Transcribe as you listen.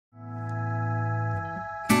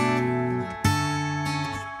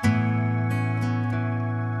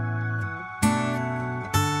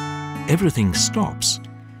everything stops,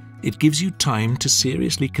 it gives you time to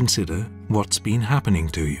seriously consider what's been happening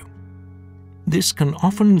to you. This can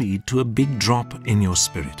often lead to a big drop in your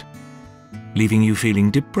spirit, leaving you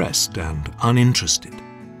feeling depressed and uninterested.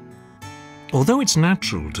 Although it's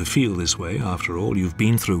natural to feel this way after all you've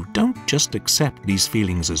been through, don't just accept these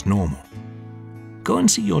feelings as normal. Go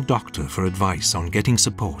and see your doctor for advice on getting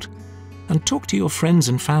support, and talk to your friends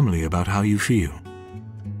and family about how you feel.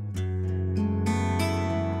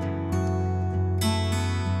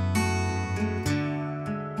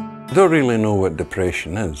 I don't really know what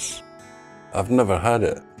depression is. I've never had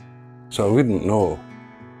it, so I wouldn't know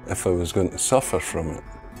if I was going to suffer from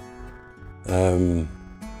it.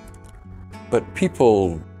 But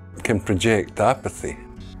people can project apathy,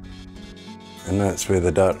 and that's where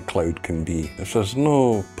the dark cloud can be. If there's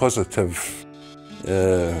no positive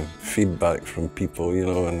feedback from people, you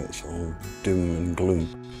know, and it's all doom and gloom.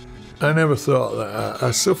 I never thought that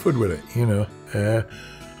I suffered with it, you know,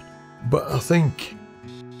 but I think,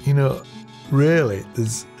 you know, really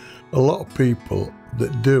there's a lot of people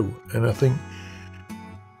that do, and I think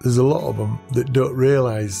there's a lot of them that don't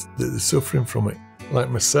realise that they're suffering from it, like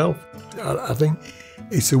myself. I think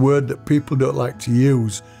it's a word that people don't like to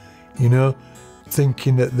use, you know,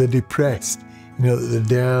 thinking that they're depressed, you know, that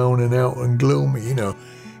they're down and out and gloomy, you know,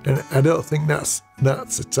 and I don't think that's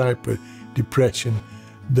a type of depression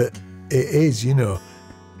that it is, you know.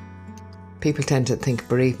 People tend to think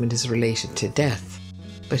bereavement is related to death,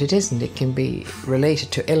 but it isn't. It can be related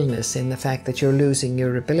to illness in the fact that you're losing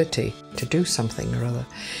your ability to do something or other.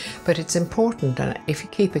 But it's important that if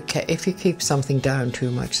you keep something down too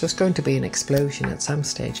much, there's going to be an explosion at some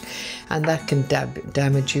stage, and that can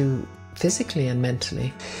damage you physically and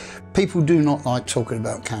mentally. People do not like talking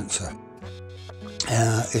about cancer.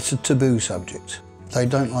 It's a taboo subject. They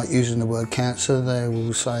don't like using the word cancer. They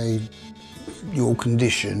will say your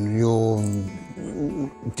condition, your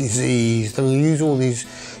disease. They will use all these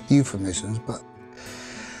euphemisms, but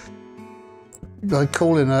by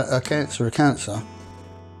calling a cancer,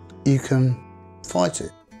 you can fight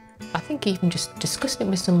it. I think even just discussing it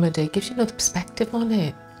with somebody gives you another perspective on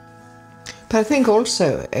it. But I think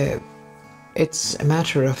also it's a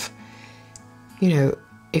matter of, you know,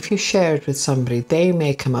 if you share it with somebody, they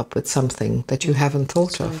may come up with something that you haven't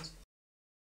thought of.